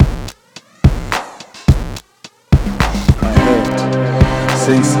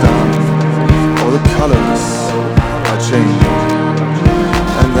sinks down, all the colors are changing,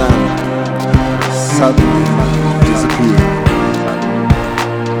 and then suddenly disappear.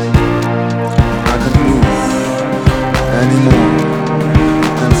 I can't move anymore,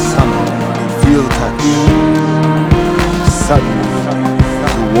 and somehow feel touch. Suddenly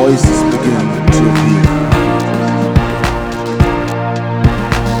the voices begin to appear.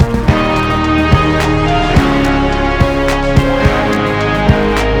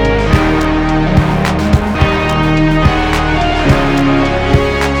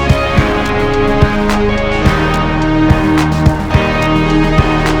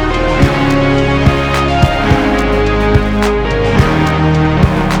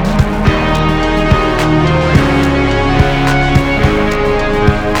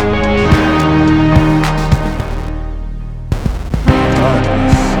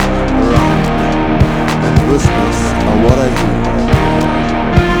 Whispers are what I hear.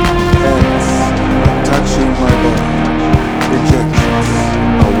 Hands are touching my body. Injections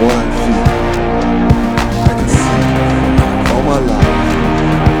are what I feel. I can see all my life.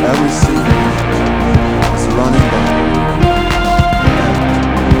 Every single minute is running by. And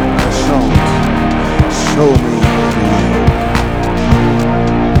I shout, show me